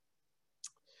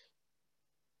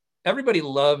everybody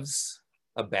loves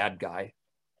a bad guy.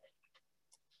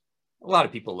 A lot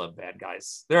of people love bad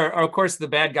guys. There are, of course, the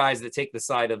bad guys that take the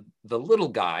side of the little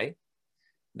guy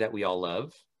that we all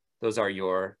love. Those are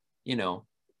your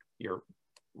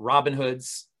Robin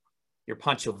Hoods, your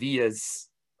Pancho Villas,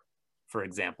 for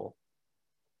example.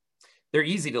 They're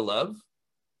easy to love.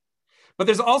 But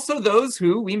there's also those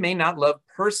who we may not love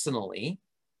personally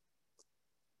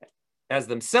as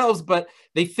themselves, but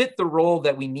they fit the role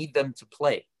that we need them to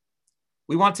play.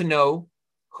 We want to know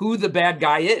who the bad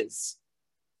guy is.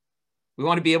 We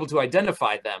want to be able to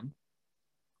identify them.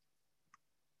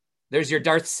 There's your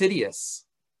Darth Sidious,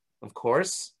 of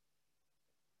course,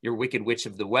 your Wicked Witch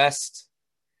of the West,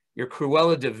 your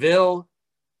Cruella de Vil,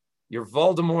 your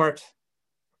Voldemort,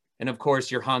 and of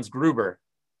course, your Hans Gruber.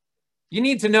 You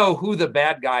need to know who the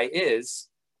bad guy is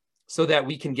so that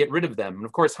we can get rid of them. And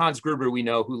of course, Hans Gruber, we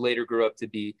know, who later grew up to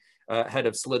be head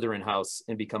of Slytherin House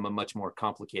and become a much more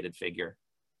complicated figure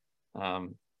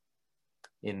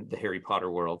in the Harry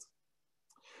Potter world.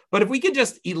 But if we could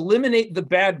just eliminate the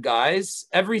bad guys,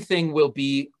 everything will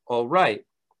be all right.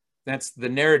 That's the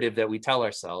narrative that we tell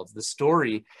ourselves, the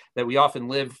story that we often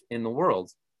live in the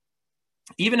world.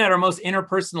 Even at our most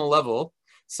interpersonal level,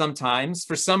 sometimes,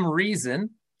 for some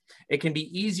reason, it can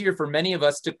be easier for many of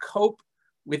us to cope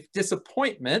with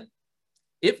disappointment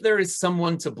if there is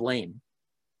someone to blame.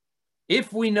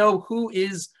 If we know who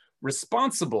is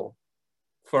responsible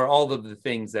for all of the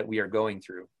things that we are going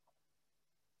through.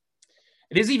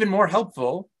 It is even more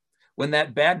helpful when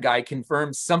that bad guy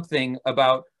confirms something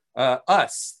about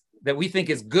us that we think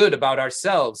is good about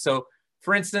ourselves. So,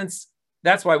 for instance,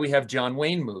 that's why we have John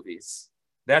Wayne movies.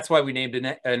 That's why we named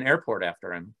an airport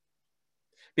after him.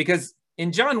 Because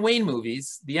in John Wayne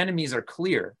movies, the enemies are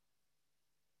clear.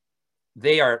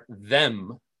 They are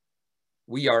them.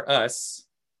 We are us.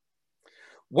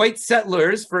 White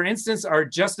settlers, for instance, are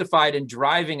justified in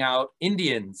driving out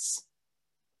Indians,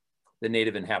 the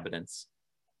native inhabitants.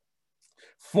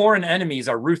 Foreign enemies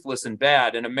are ruthless and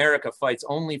bad, and America fights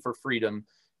only for freedom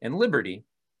and liberty.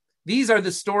 These are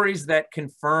the stories that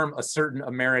confirm a certain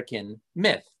American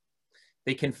myth.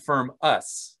 They confirm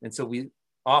us. And so we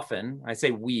often, I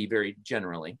say we very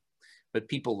generally, but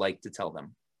people like to tell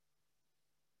them.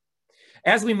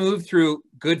 As we move through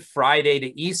Good Friday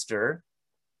to Easter,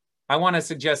 I want to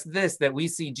suggest this, that we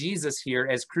see Jesus here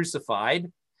as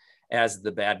crucified as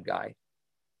the bad guy.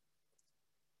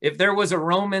 If there was a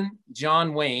Roman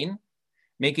John Wayne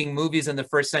making movies in the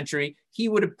first century, he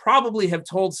would probably have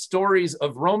told stories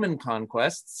of Roman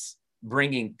conquests,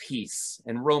 bringing peace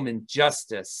and Roman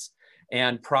justice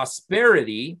and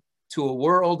prosperity to a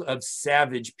world of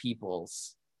savage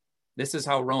peoples. This is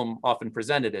how Rome often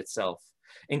presented itself,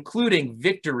 including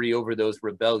victory over those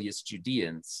rebellious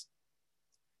Judeans.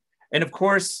 And of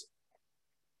course,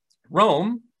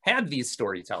 Rome had these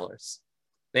storytellers.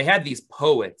 They had these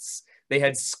poets. They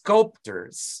had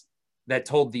sculptors that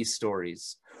told these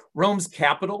stories. Rome's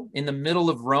capital, in the middle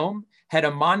of Rome, had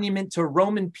a monument to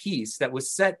Roman peace that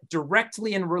was set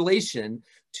directly in relation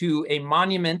to a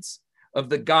monument of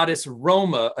the goddess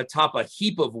Roma atop a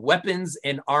heap of weapons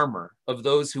and armor of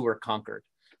those who were conquered.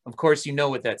 Of course, you know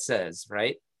what that says,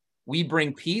 right? We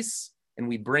bring peace, and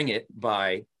we bring it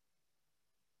by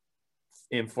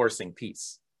enforcing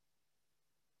peace.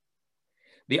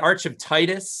 The Arch of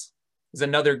Titus is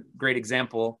another great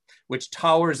example, which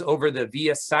towers over the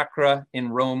Via Sacra in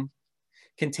Rome,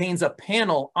 contains a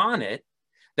panel on it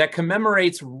that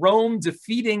commemorates Rome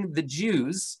defeating the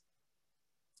Jews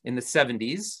in the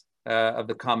 70s of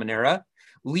the Common Era,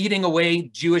 leading away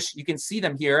Jewish, you can see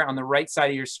them here on the right side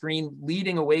of your screen,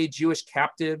 leading away Jewish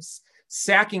captives,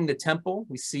 sacking the temple.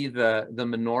 We see the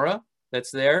menorah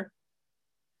that's there,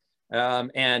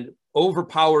 and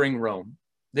overpowering Rome.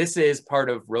 This is part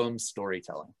of Rome's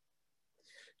storytelling.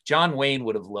 John Wayne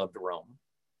would have loved Rome.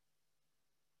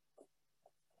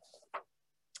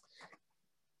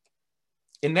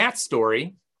 In that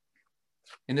story,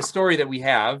 in the story that we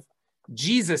have,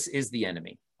 Jesus is the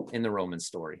enemy in the Roman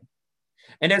story.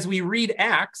 And as we read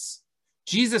Acts,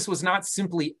 Jesus was not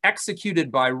simply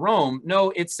executed by Rome.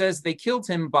 No, it says they killed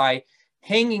him by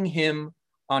hanging him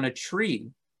on a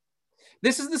tree.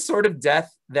 This is the sort of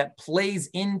death that plays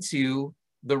into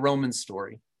the Roman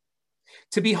story.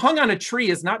 To be hung on a tree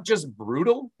is not just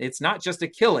brutal. It's not just a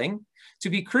killing. To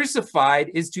be crucified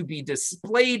is to be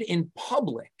displayed in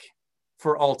public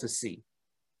for all to see.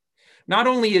 Not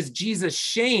only is Jesus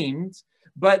shamed,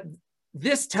 but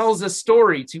this tells a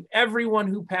story to everyone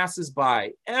who passes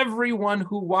by, everyone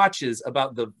who watches,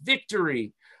 about the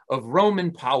victory of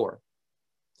Roman power,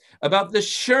 about the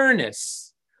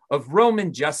sureness of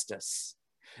Roman justice,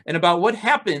 and about what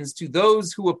happens to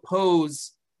those who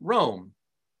oppose Rome.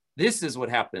 This is what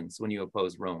happens when you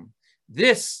oppose Rome.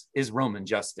 This is Roman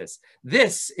justice.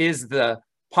 This is the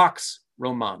Pax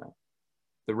Romana,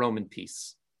 the Roman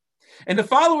peace. And the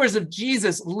followers of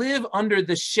Jesus live under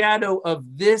the shadow of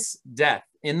this death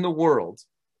in the world.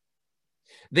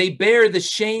 They bear the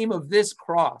shame of this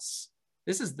cross.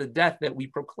 This is the death that we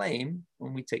proclaim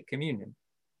when we take communion.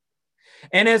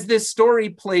 And as this story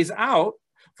plays out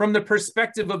from the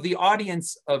perspective of the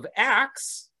audience of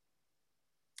Acts,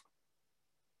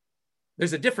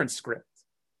 there's a different script.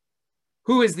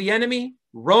 Who is the enemy?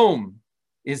 Rome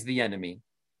is the enemy.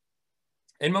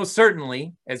 And most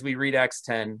certainly, as we read Acts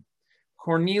 10,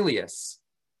 Cornelius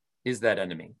is that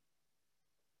enemy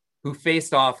who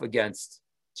faced off against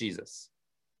Jesus.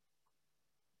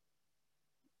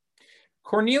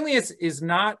 Cornelius is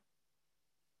not,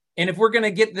 and if we're going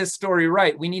to get this story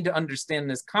right, we need to understand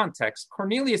this context.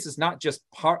 Cornelius is not just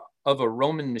part of a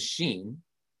Roman machine.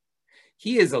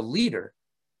 He is a leader.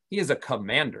 He is a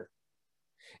commander.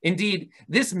 Indeed,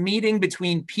 this meeting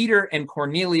between Peter and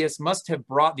Cornelius must have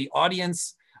brought the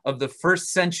audience of the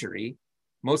first century,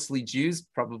 mostly Jews,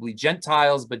 probably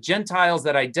Gentiles, but Gentiles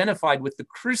that identified with the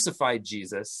crucified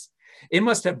Jesus, it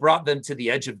must have brought them to the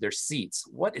edge of their seats.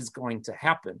 What is going to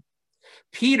happen?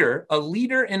 Peter, a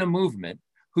leader in a movement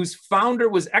whose founder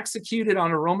was executed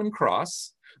on a Roman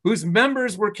cross, whose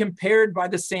members were compared by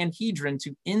the Sanhedrin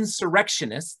to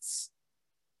insurrectionists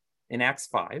in Acts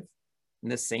 5, in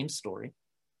this same story,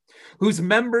 whose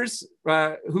members,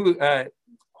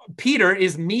 Peter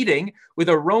is meeting with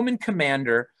a Roman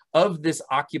commander of this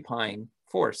occupying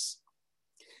force.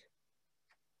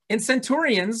 And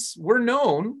centurions were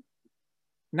known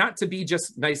not to be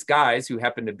just nice guys who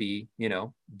happen to be,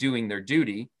 doing their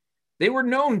duty. They were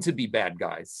known to be bad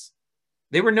guys.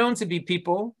 They were known to be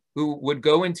people who would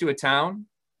go into a town,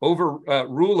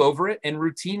 rule over it, and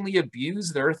routinely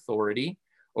abuse their authority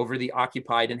over the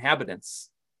occupied inhabitants.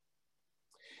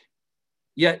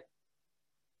 Yet,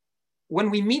 when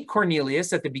we meet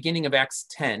Cornelius at the beginning of Acts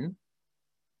 10,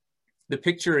 the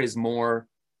picture is more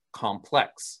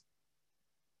complex.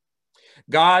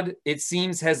 God, it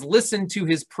seems, has listened to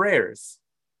his prayers.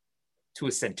 To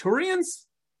his centurions?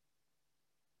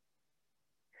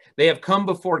 They have come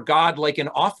before God like an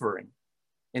offering,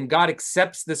 and God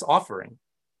accepts this offering.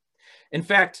 In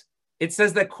fact, it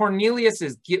says that Cornelius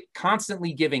is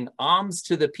constantly giving alms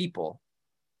to the people.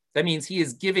 That means he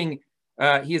is giving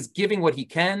what he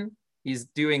can. He is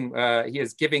giving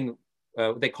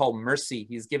what they call mercy.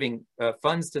 He's giving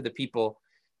funds to the people.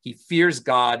 He fears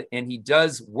God, and he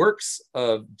does works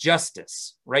of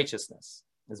justice. Righteousness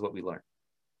is what we learn.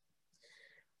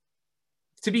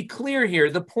 To be clear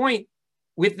here, the point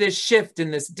with this shift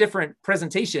in this different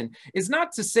presentation is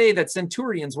not to say that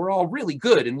centurions were all really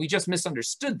good and we just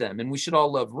misunderstood them and we should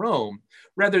all love Rome.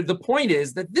 Rather, the point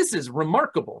is that this is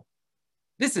remarkable.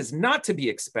 This is not to be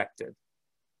expected.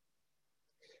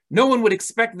 No one would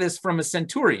expect this from a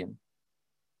centurion.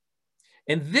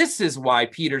 And this is why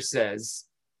Peter says,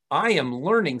 I am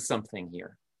learning something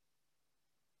here.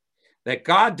 That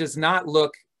God does not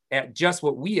look at just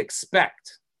what we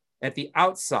expect at the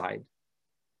outside,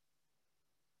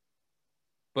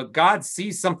 but God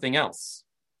sees something else.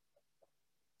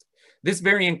 This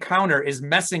very encounter is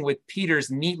messing with Peter's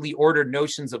neatly ordered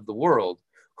notions of the world.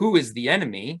 Who is the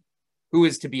enemy? Who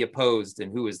is to be opposed?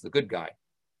 And who is the good guy?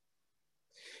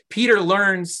 Peter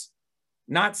learns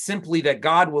not simply that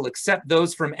God will accept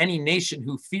those from any nation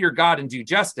who fear God and do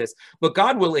justice, but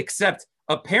God will accept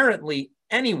apparently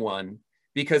anyone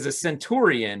because a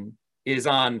centurion is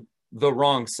on the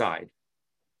wrong side,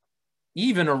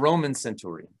 even a Roman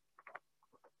centurion.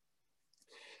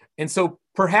 And so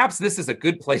perhaps this is a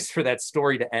good place for that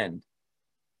story to end.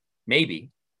 Maybe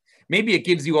it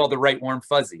gives you all the right warm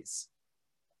fuzzies.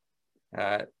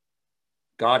 God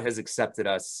has accepted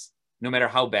us no matter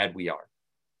how bad we are.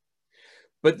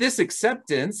 But this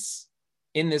acceptance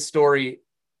in this story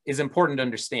is important to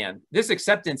understand. This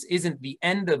acceptance isn't the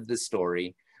end of the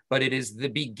story, but it is the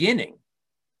beginning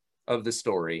of the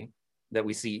story that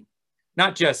we see.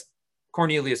 Not just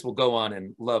Cornelius will go on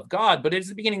and love God, but it's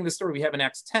the beginning of the story we have in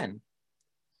Acts 10.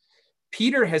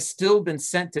 Peter has still been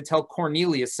sent to tell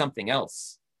Cornelius something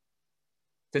else,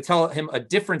 to tell him a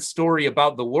different story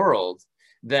about the world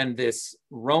than this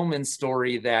Roman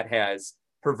story that has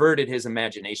perverted his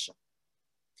imagination.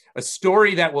 A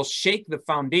story that will shake the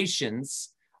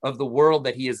foundations of the world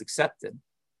that he has accepted.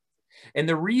 And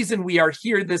the reason we are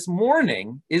here this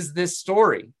morning is this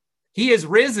story. He is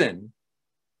risen.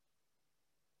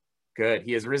 Good,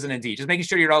 he is risen indeed. Just making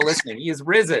sure you're all listening. He is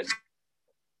risen.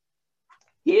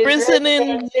 He is risen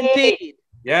indeed.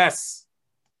 Yes.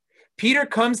 Peter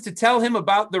comes to tell him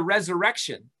about the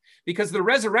resurrection, because the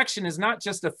resurrection is not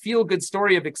just a feel-good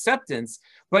story of acceptance,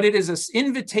 but it is an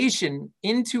invitation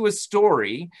into a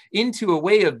story, into a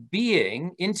way of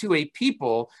being, into a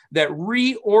people that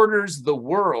reorders the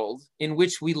world in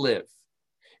which we live.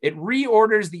 It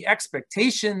reorders the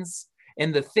expectations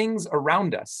and the things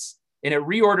around us, and it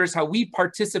reorders how we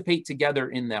participate together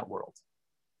in that world.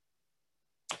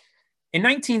 In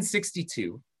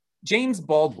 1962, James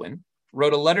Baldwin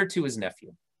wrote a letter to his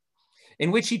nephew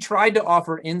in which he tried to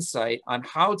offer insight on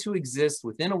how to exist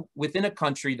within a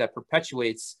country that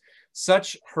perpetuates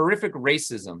such horrific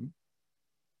racism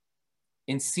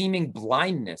and seeming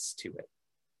blindness to it.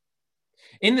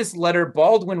 In this letter,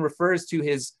 Baldwin refers to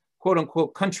his quote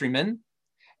unquote countrymen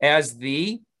as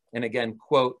the, and again,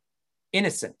 quote,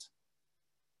 innocent.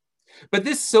 But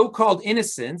this so-called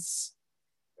innocence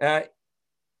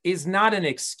is not an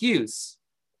excuse.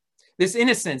 This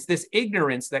innocence, this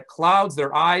ignorance that clouds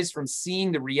their eyes from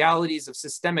seeing the realities of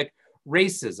systemic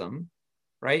racism,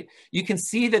 right? You can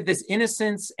see that this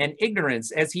innocence and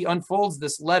ignorance, as he unfolds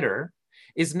this letter,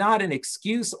 is not an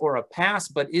excuse or a pass,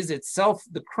 but is itself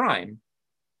the crime.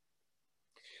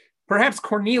 Perhaps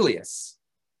Cornelius,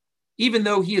 even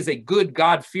though he is a good,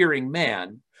 God-fearing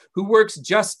man who works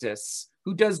justice,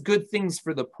 who does good things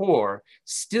for the poor,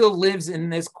 still lives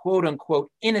in this quote unquote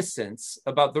innocence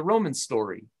about the Roman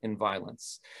story and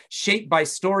violence, shaped by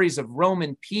stories of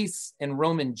Roman peace and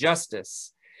Roman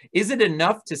justice. Is it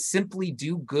enough to simply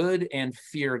do good and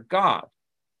fear God?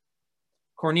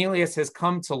 Cornelius has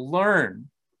come to learn.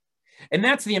 And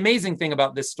that's the amazing thing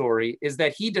about this story, is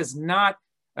that he does not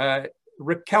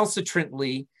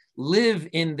recalcitrantly live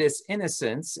in this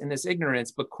innocence, in this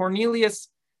ignorance, but Cornelius,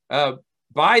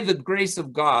 by the grace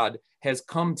of God, has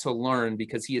come to learn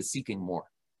because he is seeking more.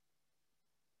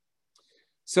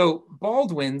 So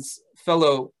Baldwin's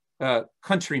fellow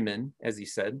countrymen, as he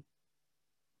said,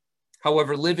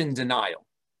 however, live in denial.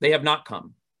 They have not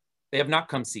come. They have not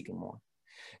come seeking more.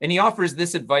 And he offers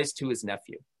this advice to his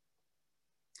nephew.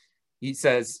 He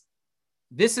says,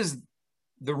 this is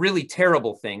the really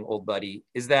terrible thing, old buddy,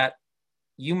 is that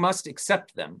you must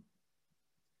accept them.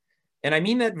 And I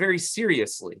mean that very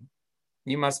seriously.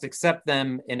 You must accept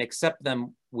them, and accept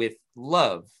them with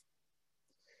love.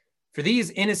 For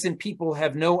these innocent people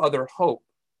have no other hope.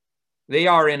 They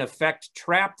are in effect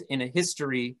trapped in a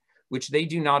history which they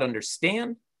do not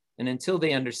understand, and until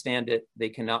they understand it, they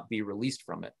cannot be released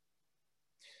from it.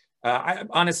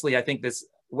 Honestly, I think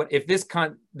if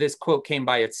this quote came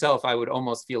by itself, I would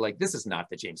almost feel like this is not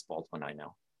the James Baldwin I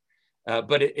know.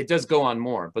 But it does go on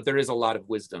more, but there is a lot of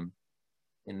wisdom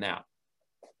in that.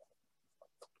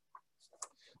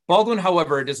 Baldwin,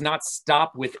 however, does not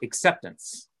stop with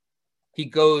acceptance. He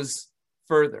goes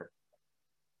further.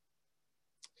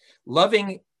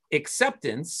 Loving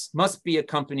acceptance must be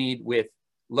accompanied with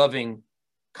loving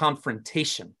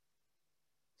confrontation.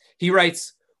 He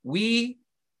writes, we,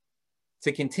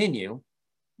 to continue,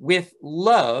 with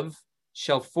love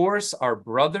shall force our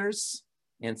brothers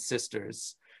and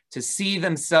sisters to see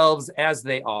themselves as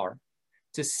they are,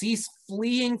 to cease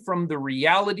fleeing from the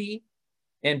reality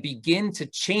and begin to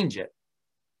change it.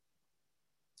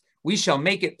 We shall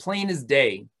make it plain as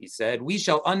day, he said. We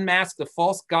shall unmask the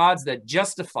false gods that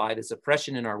justify this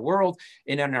oppression in our world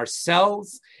and in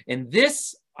ourselves. And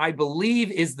this, I believe,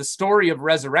 is the story of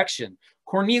resurrection.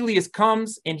 Cornelius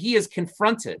comes and he is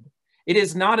confronted. It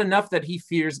is not enough that he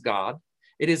fears God.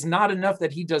 It is not enough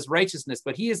that he does righteousness,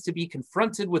 but he is to be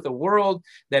confronted with a world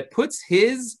that puts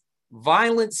his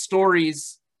violent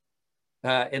stories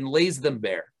and lays them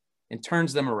bare and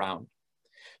turns them around.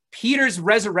 Peter's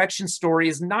resurrection story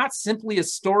is not simply a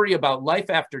story about life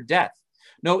after death.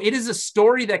 No, it is a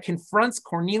story that confronts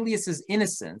Cornelius's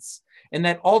innocence and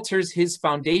that alters his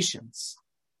foundations.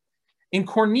 In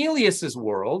Cornelius's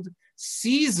world,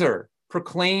 Caesar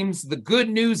proclaims the good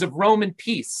news of Roman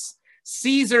peace.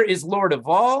 Caesar is Lord of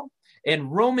all, and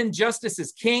Roman justice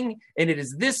is king, and it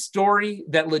is this story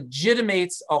that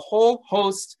legitimates a whole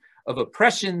host of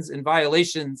oppressions and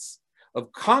violations, of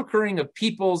conquering of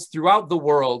peoples throughout the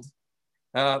world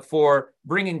for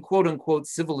bringing quote unquote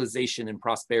civilization and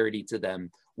prosperity to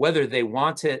them, whether they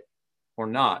want it or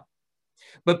not.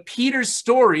 But Peter's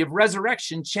story of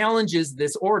resurrection challenges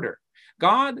this order.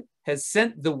 God has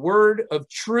sent the word of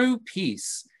true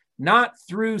peace, not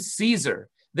through Caesar.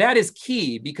 That is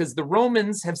key, because the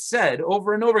Romans have said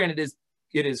over and over again,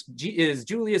 it is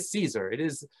Julius Caesar, it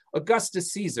is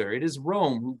Augustus Caesar, it is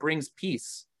Rome who brings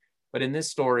peace. But in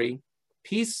this story,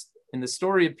 peace, in the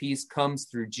story of peace, comes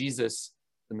through Jesus,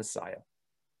 the Messiah.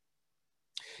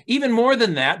 Even more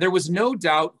than that, there was no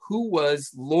doubt who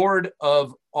was Lord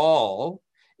of all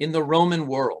in the Roman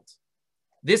world.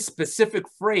 This specific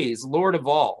phrase, Lord of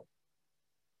all.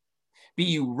 Be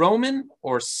you Roman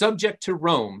or subject to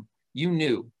Rome, you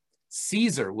knew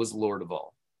Caesar was Lord of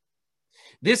all.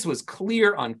 This was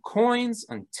clear on coins,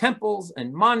 on temples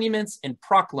and monuments and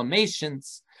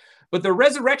proclamations, but the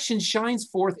resurrection shines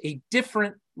forth a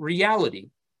different reality.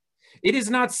 It is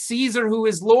not Caesar who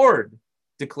is Lord,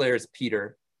 declares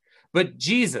Peter, but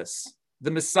Jesus,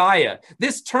 the Messiah.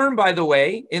 This term, by the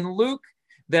way, in Luke,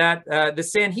 that the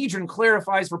Sanhedrin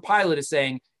clarifies for Pilate as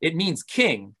saying it means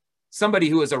king, somebody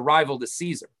who is a rival to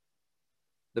Caesar,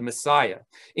 the Messiah.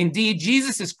 Indeed,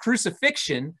 Jesus'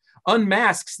 crucifixion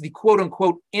unmasks the quote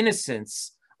unquote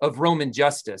innocence of Roman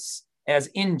justice as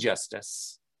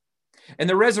injustice. And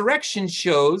the resurrection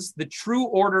shows the true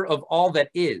order of all that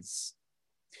is.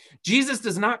 Jesus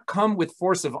does not come with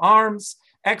force of arms,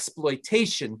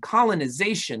 exploitation,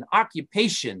 colonization,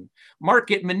 occupation,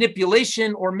 market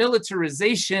manipulation, or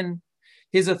militarization.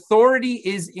 His authority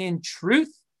is in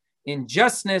truth, in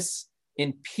justness,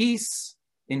 in peace,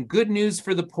 in good news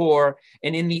for the poor,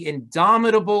 and in the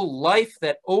indomitable life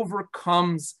that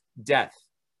overcomes death.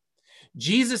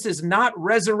 Jesus is not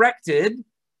resurrected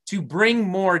to bring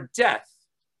more death,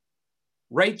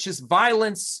 righteous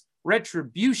violence,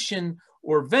 retribution,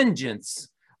 or vengeance,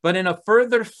 but in a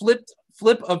further flip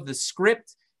of the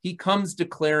script, he comes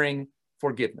declaring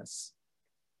forgiveness.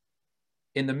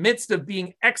 In the midst of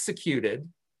being executed,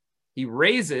 he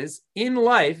raises in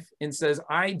life and says,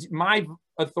 my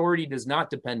authority does not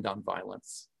depend on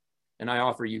violence, and I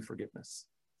offer you forgiveness.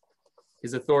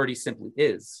 His authority simply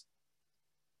is.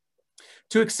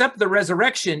 To accept the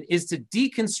resurrection is to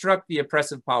deconstruct the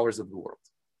oppressive powers of the world,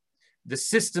 the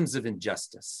systems of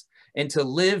injustice, and to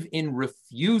live in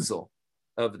refusal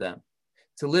of them,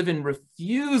 to live in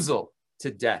refusal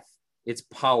to death, its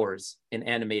powers and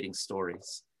animating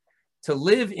stories, to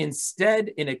live instead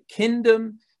in a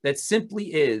kingdom that simply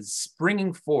is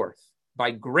springing forth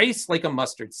by grace like a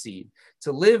mustard seed,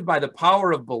 to live by the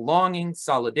power of belonging,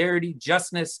 solidarity,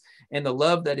 justness, and the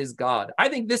love that is God. I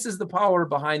think this is the power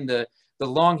behind the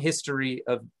long history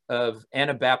of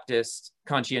Anabaptist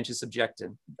conscientious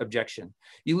objection.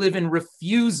 You live in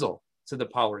refusal to the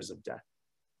powers of death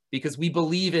because we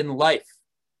believe in life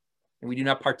and we do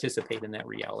not participate in that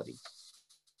reality.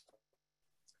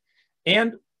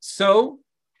 And so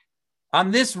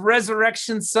on this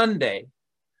Resurrection Sunday,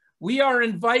 we are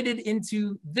invited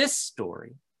into this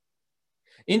story,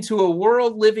 into a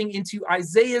world living into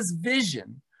Isaiah's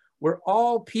vision, where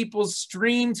all peoples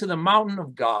stream to the mountain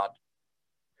of God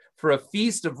for a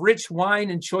feast of rich wine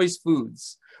and choice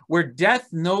foods, where death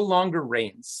no longer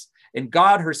reigns, and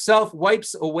God herself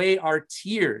wipes away our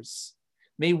tears.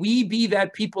 May we be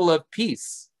that people of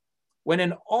peace, when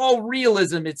in all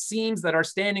realism it seems that our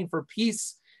standing for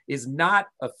peace is not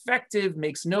effective,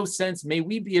 makes no sense. May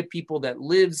we be a people that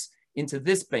lives into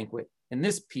this banquet and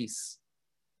this peace,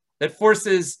 that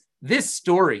forces this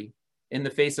story in the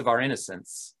face of our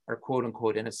innocence, our quote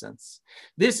unquote innocence.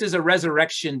 This is a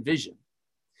resurrection vision.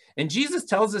 And Jesus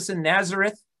tells us in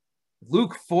Nazareth,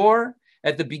 Luke 4,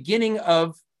 at the beginning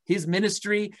of his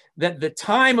ministry, that the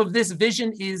time of this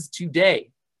vision is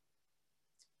today.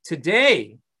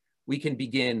 Today, we can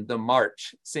begin the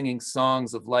march, singing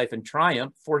songs of life and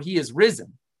triumph, for he is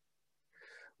risen.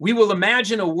 We will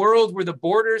imagine a world where the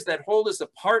borders that hold us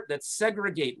apart, that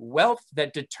segregate wealth,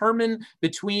 that determine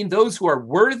between those who are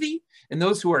worthy and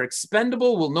those who are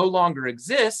expendable will no longer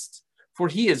exist, for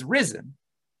he is risen.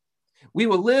 We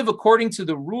will live according to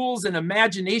the rules and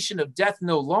imagination of death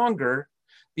no longer,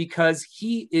 because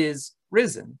he is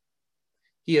risen.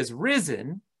 He is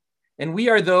risen, and we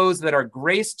are those that are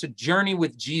graced to journey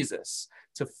with Jesus,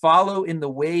 to follow in the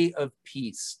way of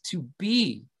peace, to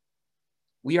be.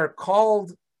 We are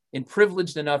called and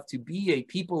privileged enough to be a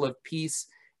people of peace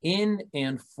in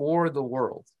and for the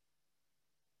world,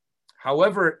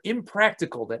 however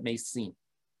impractical that may seem.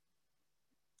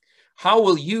 How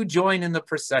will you join in the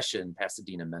procession,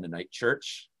 Pasadena Mennonite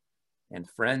Church and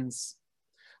friends?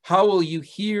 How will you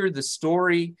hear the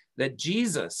story that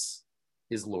Jesus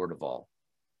is Lord of all?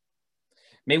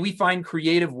 May we find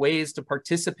creative ways to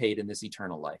participate in this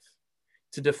eternal life,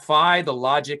 to defy the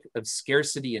logic of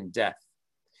scarcity and death.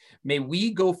 May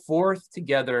we go forth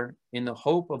together in the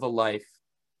hope of a life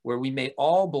where we may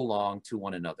all belong to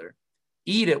one another,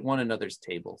 eat at one another's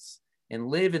tables, and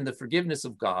live in the forgiveness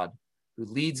of God, who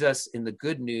leads us in the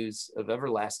good news of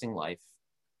everlasting life.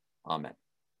 Amen.